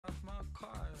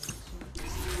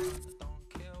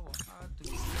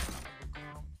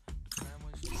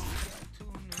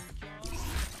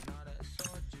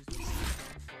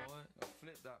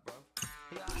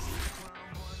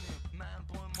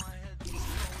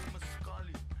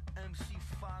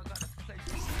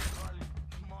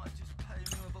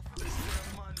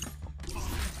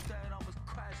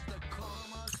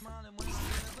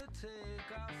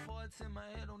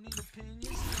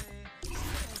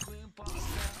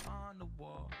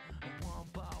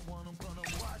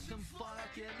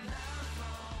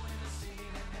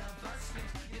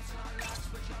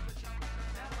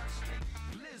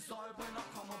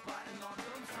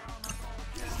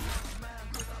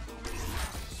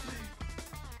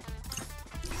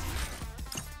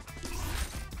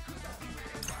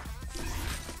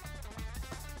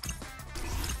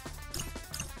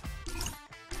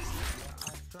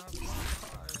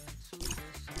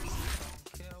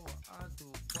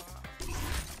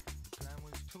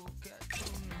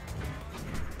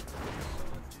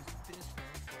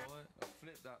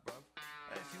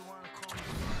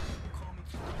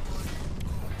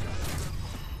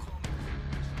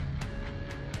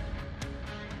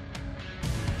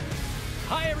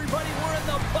Hi, everybody. We're in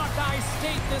the Buckeye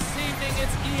State this evening.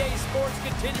 It's EA Sports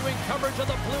continuing coverage of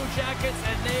the Blue Jackets,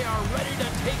 and they are ready to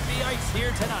take the ice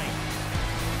here tonight.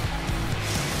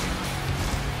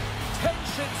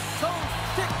 Tension so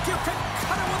thick you can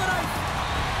cut it with a knife.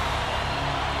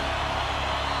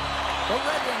 The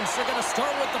Red Wings are going to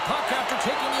start with the puck after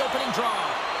taking the opening draw.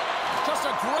 Just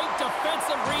a great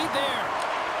defensive read there.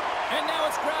 And now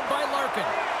it's grabbed by Larkin.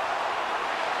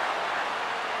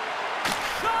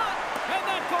 Shot! And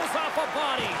that goes off a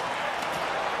body.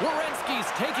 Werenski's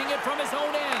taking it from his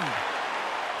own end.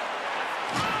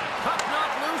 Puck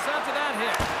knocked loose after that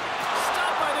hit.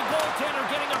 Stopped by the goaltender,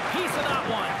 getting a piece of that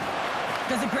one.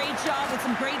 Does a great job with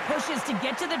some great pushes to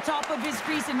get to the top of his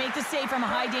crease and make the save from a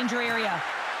high-danger area.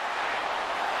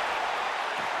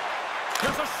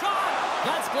 There's a shot!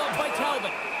 That's gloved by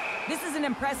Talbot. This is an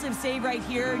impressive save right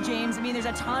here, James. I mean, there's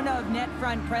a ton of net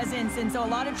front presence, and so a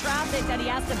lot of traffic that he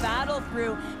has to battle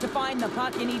through to find the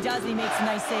puck, and he does, and he makes a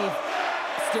nice save.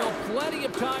 Still plenty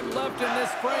of time left in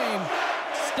this frame.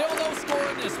 Still no score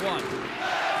in this one.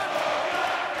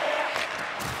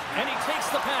 And he takes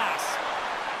the pass.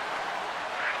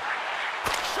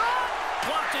 Shot!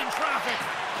 Blocked in traffic.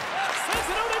 Sends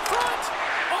it out in front.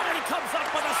 Oh, and he comes up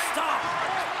with a stop.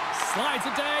 Slides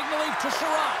it diagonally to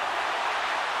Sherratt.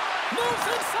 Moves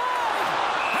inside.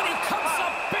 And he comes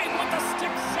up big with the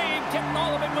stick save, getting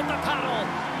all of it with the paddle.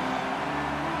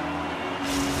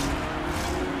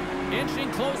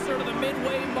 Inching closer to the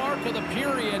midway mark of the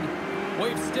period.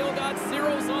 We've still got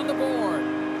zeros on the board.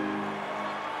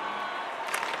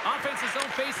 Offense's own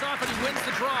face-off, and he wins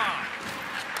the draw.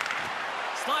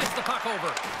 Slides the puck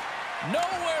over.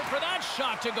 Nowhere for that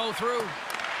shot to go through.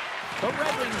 The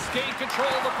Red Wings gain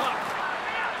control of the puck.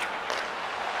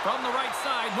 From the right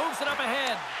side, moves it up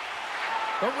ahead.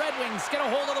 The Red Wings get a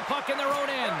hold of the puck in their own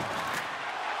end.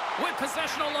 With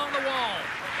possession along the wall.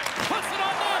 Puts it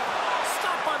on net.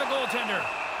 Stopped by the goaltender.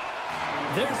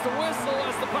 There's the whistle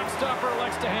as the puck stopper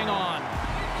elects to hang on.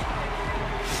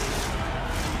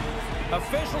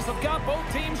 Officials have got both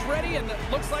teams ready, and it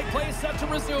looks like play is set to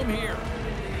resume here.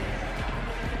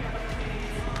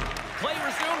 Play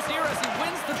resumes here as he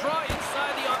wins the draw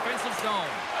inside the offensive zone.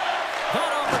 That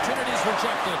opportunity is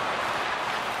rejected.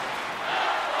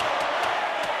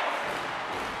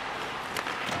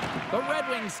 The Red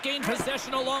Wings gain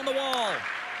possession along the wall.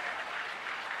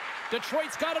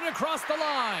 Detroit's got it across the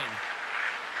line.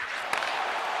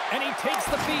 And he takes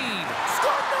the feed.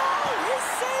 Scored! No! He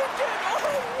saved it!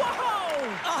 Oh, wow!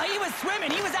 Oh, he was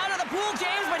swimming. He was out of the pool,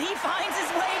 James, but he finds his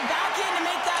way back in to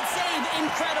make that save.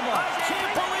 Incredible. I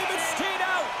can't believe it stayed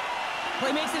out.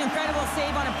 Well, he makes an incredible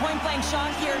save on a point-blank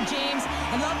shot here, James.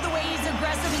 I love the way he's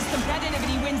aggressive, he's competitive,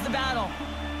 and he wins the battle.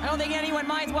 I don't think anyone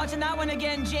minds watching that one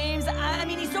again, James. I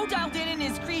mean, he's so dialed in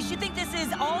his crease. You think this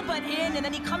is all but in, and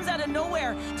then he comes out of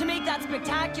nowhere to make that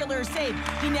spectacular save.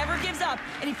 He never gives up,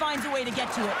 and he finds a way to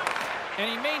get to it. And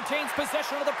he maintains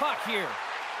possession of the puck here.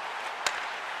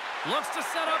 Looks to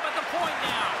set up at the point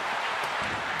now.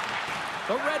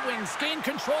 The Red Wings gain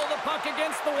control of the puck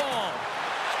against the wall.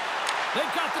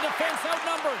 They've got the defense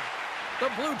outnumbered. The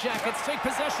Blue Jackets take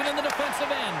possession in the defensive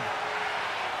end.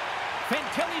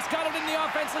 Fantilli's got it in the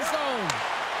offensive zone.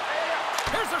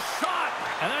 Here's a shot.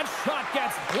 And that shot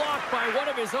gets blocked by one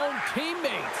of his own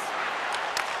teammates.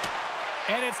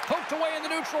 And it's poked away in the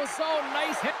neutral zone.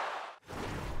 Nice hit.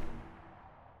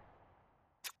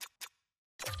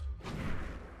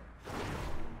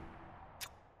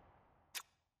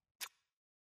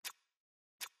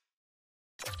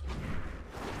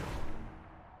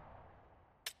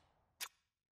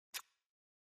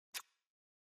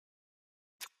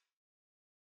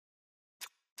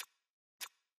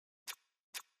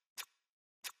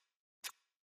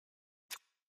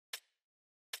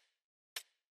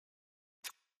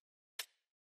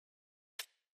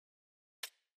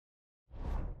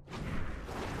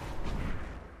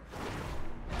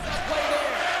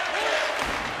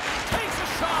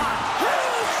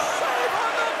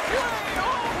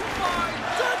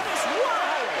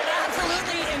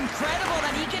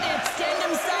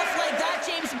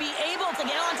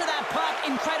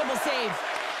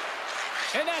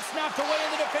 And that's knocked away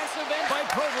in the defensive end by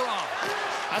Provorov.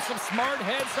 That's some smart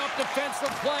heads-up defensive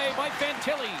play by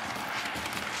Fantilli.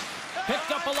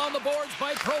 Picked up along the boards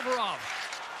by Provorov.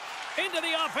 Into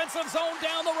the offensive zone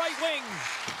down the right wing.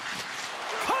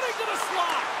 Cutting to the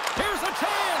slot. Here's a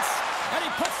chance. And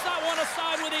he puts that one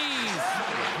aside with ease.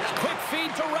 Quick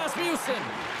feed to Rasmussen.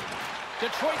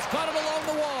 Detroit's got it along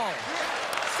the wall.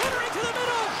 Centering to the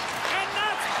middle. And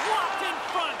that's blocked in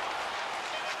front.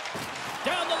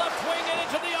 Down the left wing and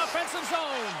into the offensive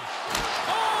zone.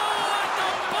 Oh, at the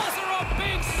buzzer, a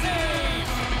big save.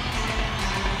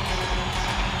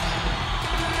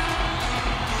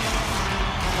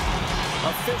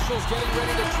 officials getting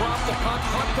ready to drop the puck.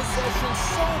 Puck possession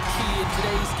so key in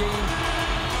today's game.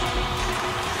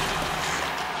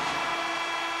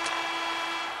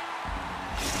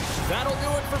 That'll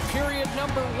do it for period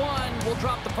number 1. We'll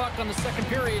drop the puck on the second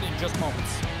period in just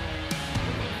moments.